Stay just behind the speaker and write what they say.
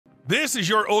This is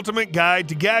your ultimate guide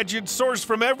to gadgets sourced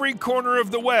from every corner of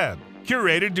the web,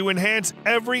 curated to enhance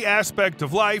every aspect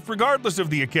of life regardless of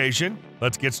the occasion.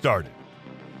 Let's get started.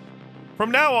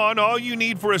 From now on, all you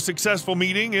need for a successful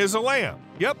meeting is a lamp.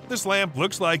 Yep, this lamp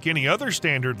looks like any other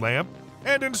standard lamp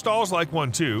and installs like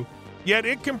one too, yet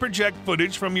it can project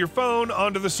footage from your phone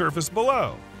onto the surface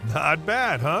below. Not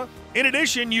bad, huh? In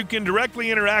addition, you can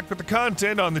directly interact with the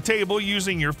content on the table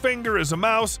using your finger as a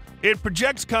mouse. It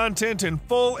projects content in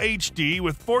full HD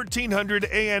with 1400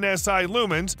 ANSI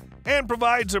lumens and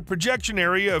provides a projection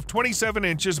area of 27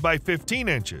 inches by 15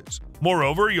 inches.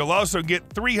 Moreover, you'll also get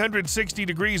 360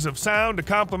 degrees of sound to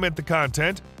complement the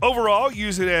content. Overall,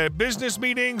 use it at business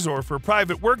meetings or for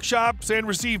private workshops and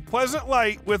receive pleasant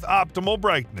light with optimal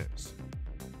brightness.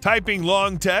 Typing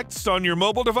long texts on your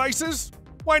mobile devices?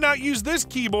 Why not use this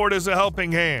keyboard as a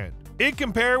helping hand? It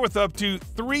can pair with up to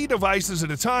 3 devices at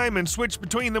a time and switch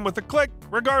between them with a click,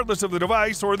 regardless of the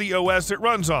device or the OS it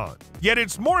runs on. Yet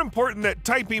it's more important that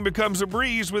typing becomes a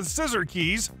breeze with scissor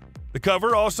keys. The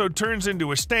cover also turns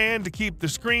into a stand to keep the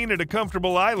screen at a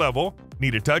comfortable eye level.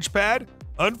 Need a touchpad?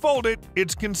 Unfold it.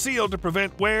 It's concealed to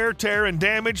prevent wear, tear, and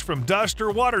damage from dust or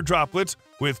water droplets.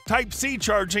 With Type-C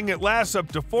charging, it lasts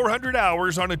up to 400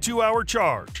 hours on a 2-hour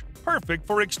charge. Perfect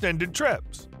for extended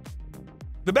trips.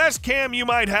 The best cam you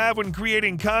might have when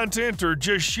creating content or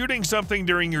just shooting something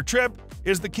during your trip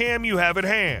is the cam you have at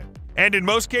hand. And in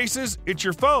most cases, it's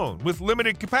your phone with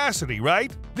limited capacity,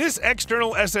 right? This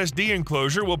external SSD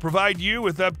enclosure will provide you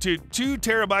with up to 2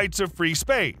 terabytes of free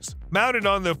space. Mount it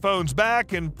on the phone's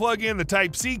back and plug in the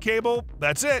Type-C cable.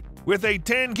 That's it. With a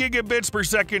 10 gigabits per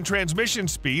second transmission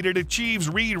speed, it achieves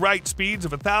read-write speeds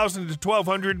of 1,000 to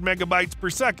 1,200 megabytes per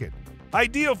second.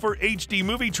 Ideal for HD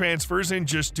movie transfers in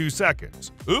just 2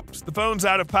 seconds. Oops, the phone's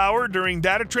out of power during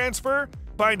data transfer?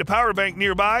 Find a power bank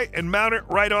nearby and mount it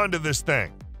right onto this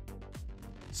thing.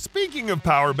 Speaking of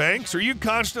power banks, are you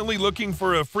constantly looking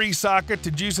for a free socket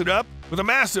to juice it up? With a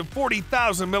massive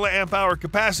 40,000 milliamp hour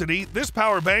capacity, this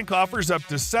power bank offers up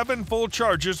to 7 full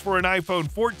charges for an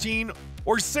iPhone 14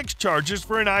 or 6 charges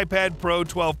for an iPad Pro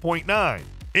 12.9.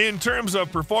 In terms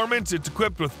of performance, it's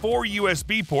equipped with 4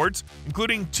 USB ports,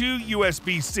 including 2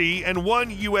 USB-C and 1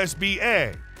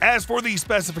 USB-A. As for the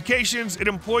specifications, it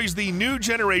employs the new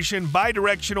generation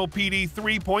bidirectional PD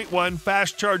 3.1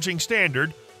 fast charging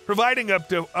standard, providing up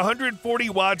to 140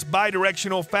 watts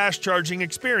bidirectional fast charging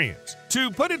experience.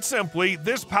 To put it simply,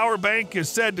 this power bank is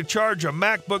said to charge a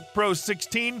MacBook Pro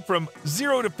 16 from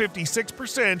 0 to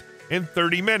 56% in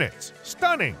 30 minutes.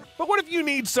 Stunning! But what if you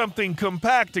need something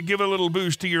compact to give a little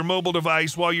boost to your mobile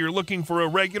device while you're looking for a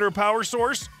regular power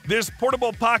source? This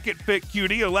portable pocket fit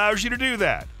cutie allows you to do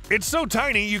that. It's so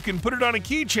tiny you can put it on a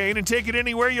keychain and take it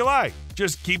anywhere you like.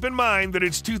 Just keep in mind that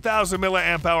its 2,000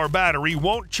 milliamp hour battery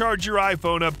won't charge your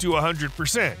iPhone up to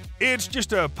 100%. It's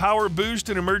just a power boost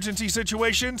in emergency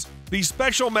situations. The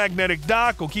special magnetic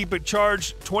dock will keep it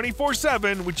charged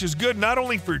 24/7, which is good not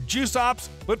only for juice ops,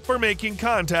 but for making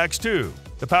contacts too.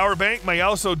 The power bank may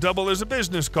also double as a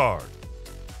business card.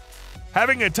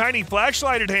 Having a tiny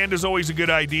flashlight at hand is always a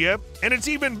good idea, and it's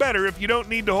even better if you don't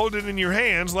need to hold it in your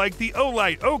hands like the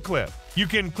Olight O-Clip. You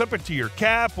can clip it to your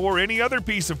cap or any other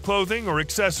piece of clothing or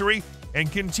accessory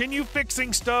and continue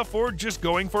fixing stuff or just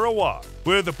going for a walk.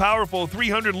 With a powerful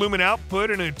 300 lumen output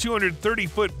and a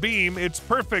 230-foot beam, it's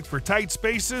perfect for tight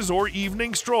spaces or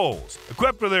evening strolls.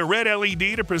 Equipped with a red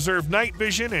LED to preserve night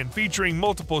vision and featuring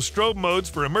multiple strobe modes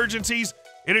for emergencies,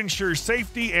 it ensures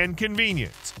safety and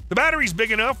convenience. The battery's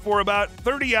big enough for about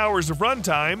 30 hours of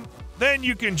runtime, then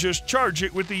you can just charge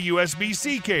it with the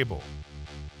USB-C cable.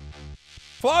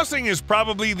 Flossing is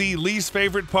probably the least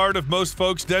favorite part of most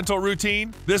folks' dental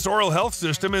routine. This oral health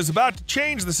system is about to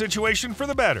change the situation for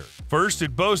the better. First,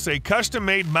 it boasts a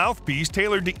custom-made mouthpiece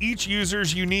tailored to each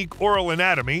user's unique oral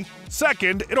anatomy.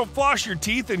 Second, it'll floss your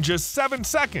teeth in just 7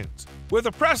 seconds. With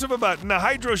a press of a button, the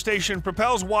HydroStation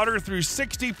propels water through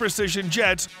 60 precision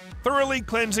jets, thoroughly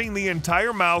cleansing the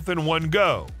entire mouth in one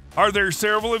go. Are there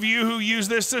several of you who use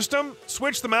this system?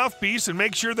 Switch the mouthpiece and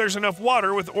make sure there's enough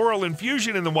water with oral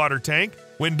infusion in the water tank.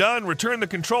 When done, return the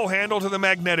control handle to the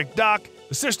magnetic dock.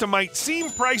 The system might seem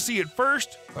pricey at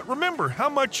first, but remember how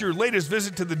much your latest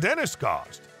visit to the dentist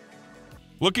cost.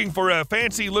 Looking for a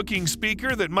fancy-looking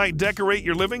speaker that might decorate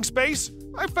your living space?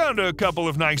 I found a couple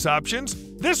of nice options.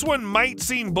 This one might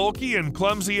seem bulky and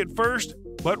clumsy at first,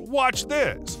 but watch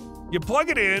this. You plug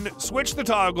it in, switch the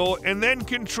toggle, and then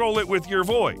control it with your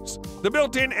voice. The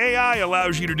built-in AI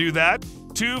allows you to do that.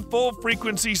 2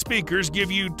 full-frequency speakers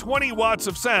give you 20 watts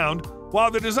of sound,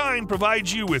 while the design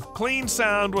provides you with clean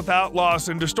sound without loss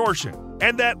and distortion.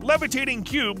 And that levitating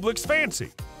cube looks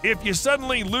fancy. If you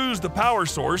suddenly lose the power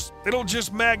source, it'll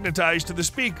just magnetize to the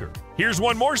speaker. Here's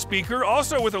one more speaker,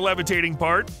 also with a levitating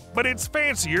part, but it's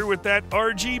fancier with that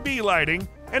RGB lighting,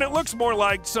 and it looks more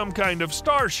like some kind of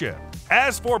starship.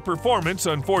 As for performance,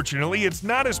 unfortunately, it's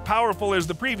not as powerful as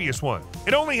the previous one.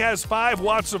 It only has 5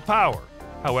 watts of power.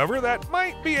 However, that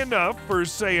might be enough for,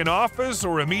 say, an office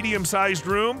or a medium-sized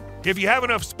room. If you have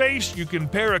enough space, you can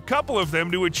pair a couple of them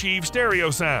to achieve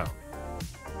stereo sound.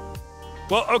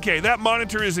 Well, okay, that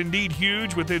monitor is indeed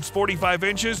huge with its 45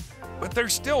 inches, but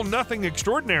there's still nothing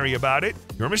extraordinary about it.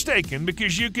 You're mistaken,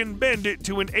 because you can bend it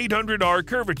to an 800R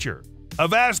curvature. A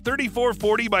vast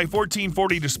 3440 by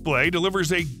 1440 display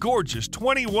delivers a gorgeous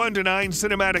 21:9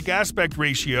 cinematic aspect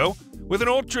ratio with an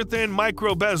ultra-thin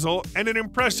micro bezel and an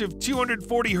impressive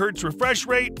 240 Hz refresh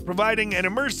rate, providing an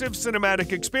immersive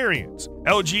cinematic experience.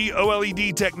 LG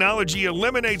OLED technology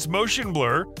eliminates motion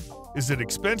blur. Is it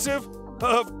expensive?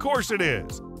 Of course it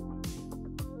is.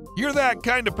 You're that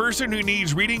kind of person who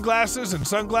needs reading glasses and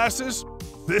sunglasses?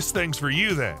 This thing's for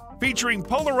you then. Featuring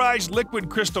polarized liquid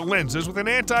crystal lenses with an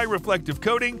anti-reflective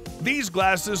coating, these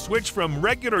glasses switch from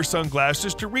regular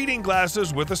sunglasses to reading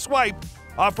glasses with a swipe,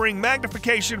 offering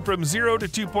magnification from 0 to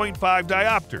 2.5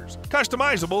 diopters,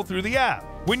 customizable through the app.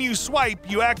 When you swipe,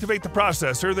 you activate the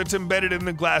processor that's embedded in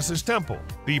the glass's temple.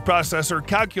 The processor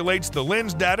calculates the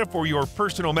lens data for your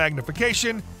personal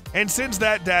magnification and sends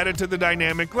that data to the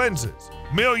dynamic lenses.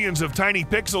 Millions of tiny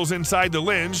pixels inside the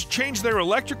lens change their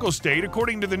electrical state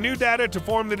according to the new data to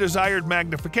form the desired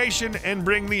magnification and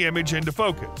bring the image into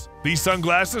focus. These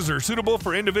sunglasses are suitable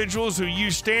for individuals who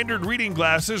use standard reading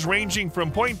glasses ranging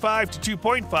from 0.5 to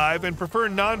 2.5 and prefer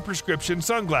non-prescription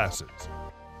sunglasses.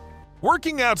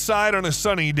 Working outside on a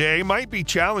sunny day might be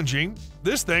challenging.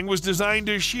 This thing was designed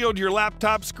to shield your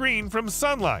laptop screen from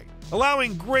sunlight,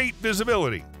 allowing great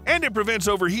visibility, and it prevents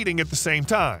overheating at the same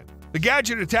time. The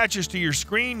gadget attaches to your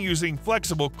screen using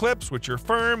flexible clips which are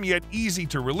firm yet easy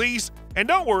to release, and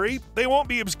don't worry, they won't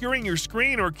be obscuring your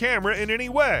screen or camera in any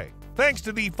way. Thanks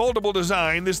to the foldable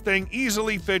design, this thing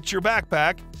easily fits your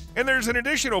backpack, and there's an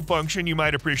additional function you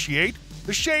might appreciate.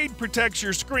 The shade protects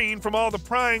your screen from all the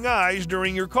prying eyes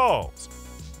during your calls.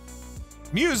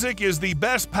 Music is the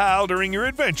best pal during your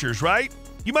adventures, right?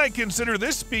 You might consider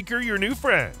this speaker your new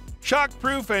friend.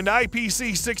 Shockproof and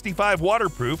IPC65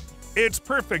 waterproof, it's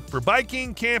perfect for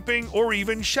biking, camping, or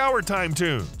even shower time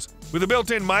tunes. With a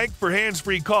built-in mic for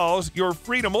hands-free calls, you're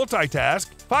free to multitask.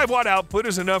 5-watt output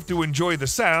is enough to enjoy the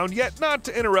sound, yet not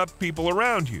to interrupt people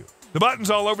around you. The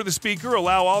buttons all over the speaker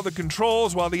allow all the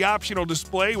controls, while the optional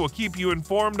display will keep you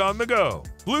informed on the go.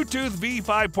 Bluetooth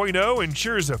V5.0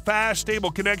 ensures a fast,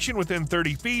 stable connection within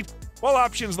 30 feet, while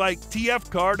options like TF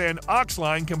card and aux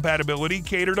line compatibility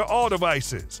cater to all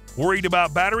devices. Worried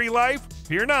about battery life?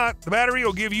 Fear not, the battery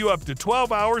will give you up to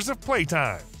 12 hours of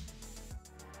playtime.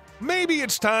 Maybe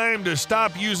it's time to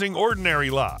stop using ordinary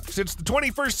locks. It's the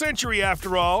 21st century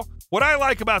after all. What I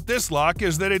like about this lock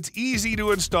is that it's easy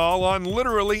to install on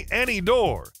literally any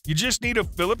door. You just need a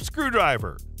Phillips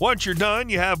screwdriver. Once you're done,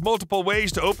 you have multiple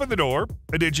ways to open the door: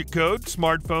 a digit code,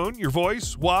 smartphone, your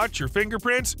voice, watch, or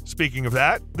fingerprints. Speaking of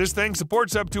that, this thing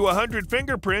supports up to 100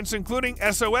 fingerprints, including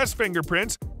SOS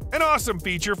fingerprints, an awesome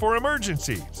feature for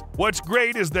emergencies. What's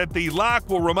great is that the lock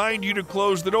will remind you to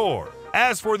close the door.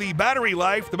 As for the battery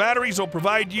life, the batteries will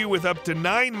provide you with up to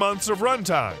 9 months of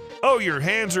runtime. Oh, your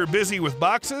hands are busy with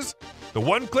boxes? The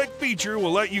one-click feature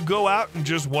will let you go out in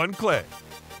just one click.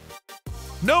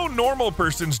 No normal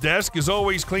person's desk is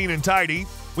always clean and tidy.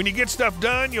 When you get stuff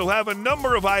done, you'll have a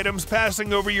number of items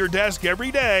passing over your desk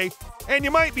every day, and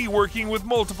you might be working with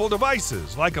multiple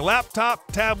devices, like a laptop,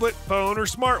 tablet, phone, or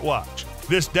smartwatch.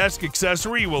 This desk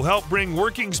accessory will help bring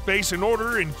working space in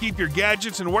order and keep your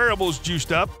gadgets and wearables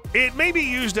juiced up. It may be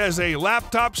used as a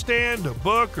laptop stand, a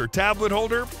book, or tablet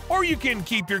holder, or you can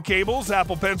keep your cables,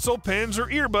 Apple Pencil, pens, or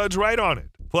earbuds right on it.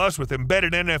 Plus, with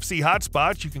embedded NFC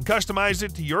hotspots, you can customize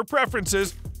it to your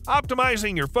preferences,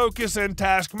 optimizing your focus and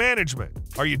task management.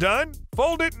 Are you done?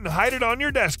 Fold it and hide it on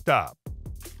your desktop.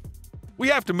 We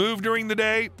have to move during the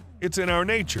day. It's in our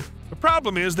nature. The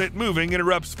problem is that moving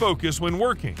interrupts focus when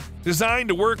working. Designed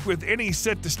to work with any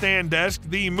sit-to-stand desk,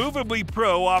 the Movably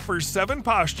Pro offers 7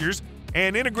 postures,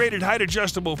 an integrated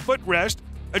height-adjustable footrest,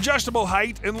 adjustable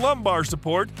height and lumbar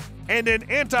support, and an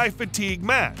anti-fatigue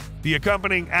mat. The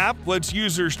accompanying app lets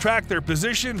users track their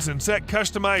positions and set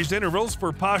customized intervals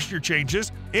for posture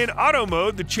changes. In auto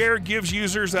mode, the chair gives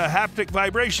users a haptic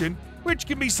vibration, which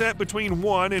can be set between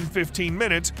 1 and 15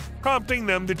 minutes, prompting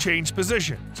them to change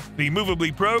positions. The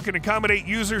Movably Pro can accommodate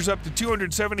users up to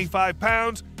 275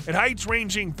 pounds at heights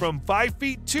ranging from 5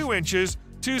 feet 2 inches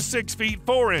to 6 feet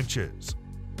 4 inches.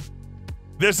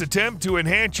 This attempt to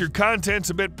enhance your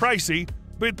content's a bit pricey,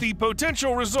 but the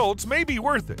potential results may be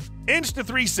worth it.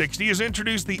 Insta360 has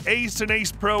introduced the Ace and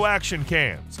Ace Pro action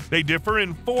cams. They differ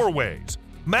in 4 ways: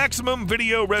 maximum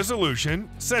video resolution,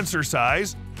 sensor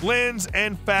size, lens,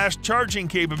 and fast charging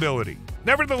capability.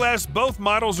 Nevertheless, both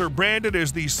models are branded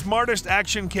as the smartest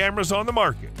action cameras on the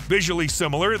market. Visually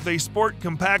similar, they sport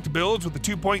compact builds with a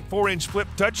 2.4-inch flip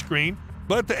touchscreen,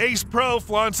 but the Ace Pro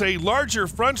flaunts a larger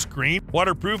front screen,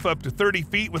 waterproof up to 30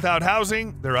 feet without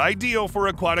housing. They're ideal for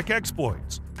aquatic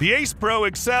exploits. The Ace Pro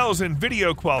excels in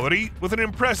video quality with an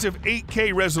impressive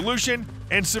 8K resolution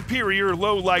and superior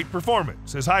low-light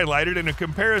performance, as highlighted in a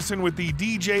comparison with the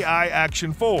DJI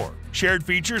Action 4. Shared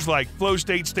features like flow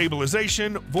state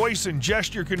stabilization, voice and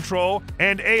gesture control,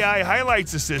 and AI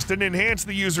Highlights Assistant enhance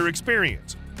the user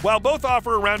experience. While both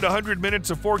offer around 100 minutes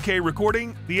of 4K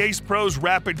recording, the Ace Pro's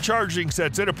rapid charging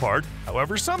sets it apart.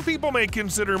 However, some people may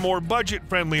consider more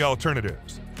budget-friendly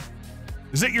alternatives.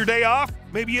 Is it your day off?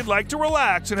 Maybe you'd like to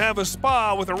relax and have a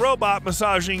spa with a robot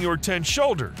massaging your tense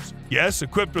shoulders. Yes,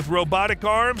 equipped with robotic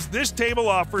arms, this table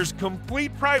offers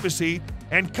complete privacy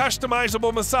and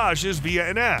customizable massages via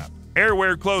an app.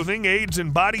 Airwear clothing aids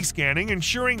in body scanning,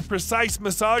 ensuring precise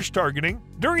massage targeting.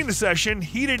 During the session,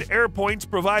 heated air points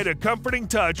provide a comforting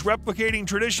touch, replicating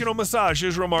traditional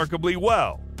massages remarkably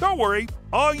well. Don't worry,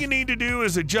 all you need to do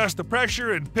is adjust the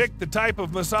pressure and pick the type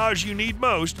of massage you need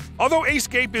most. Although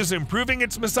Acecape is improving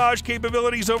its massage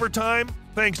capabilities over time,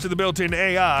 thanks to the built-in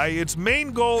AI, its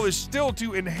main goal is still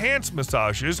to enhance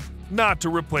massages, not to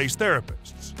replace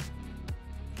therapists.